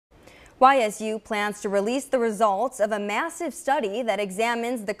YSU plans to release the results of a massive study that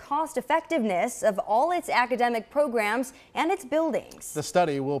examines the cost effectiveness of all its academic programs and its buildings. The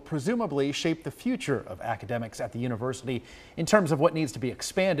study will presumably shape the future of academics at the university in terms of what needs to be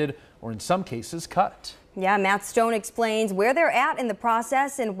expanded or in some cases cut. Yeah, Matt Stone explains where they're at in the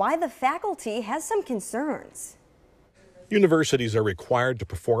process and why the faculty has some concerns. Universities are required to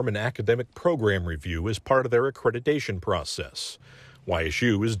perform an academic program review as part of their accreditation process.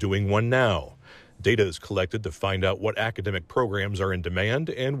 YSU is doing one now. Data is collected to find out what academic programs are in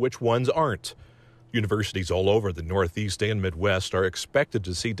demand and which ones aren't. Universities all over the Northeast and Midwest are expected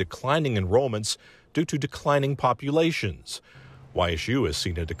to see declining enrollments due to declining populations. YSU has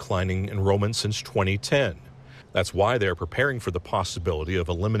seen a declining enrollment since 2010. That's why they're preparing for the possibility of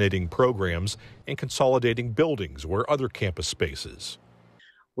eliminating programs and consolidating buildings or other campus spaces.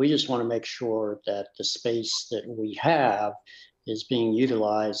 We just want to make sure that the space that we have is being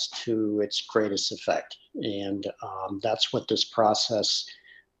utilized to its greatest effect. And that's what this process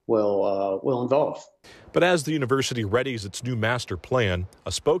will involve. But as the university readies its new master plan, a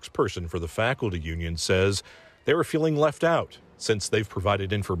spokesperson for the faculty union says they were feeling left out since they've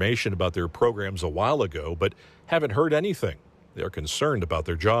provided information about their programs a while ago, but haven't heard anything. They're concerned about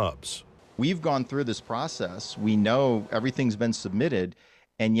their jobs. We've gone through this process. We know everything's been submitted,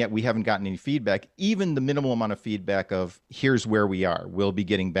 and yet we haven't gotten any feedback, even the minimal amount of feedback of here's where we are. We'll be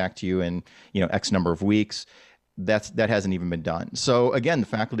getting back to you in X number of weeks. That hasn't even been done. So again, the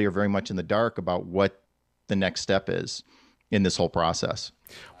faculty are very much in the dark about what the next step is in this whole process.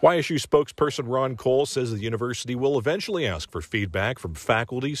 YSU spokesperson Ron Cole says the university will eventually ask for feedback from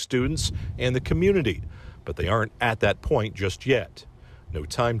faculty, students, and the community, but they aren't at that point just yet. No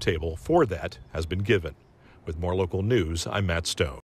timetable for that has been given. With more local news, I'm Matt Stone.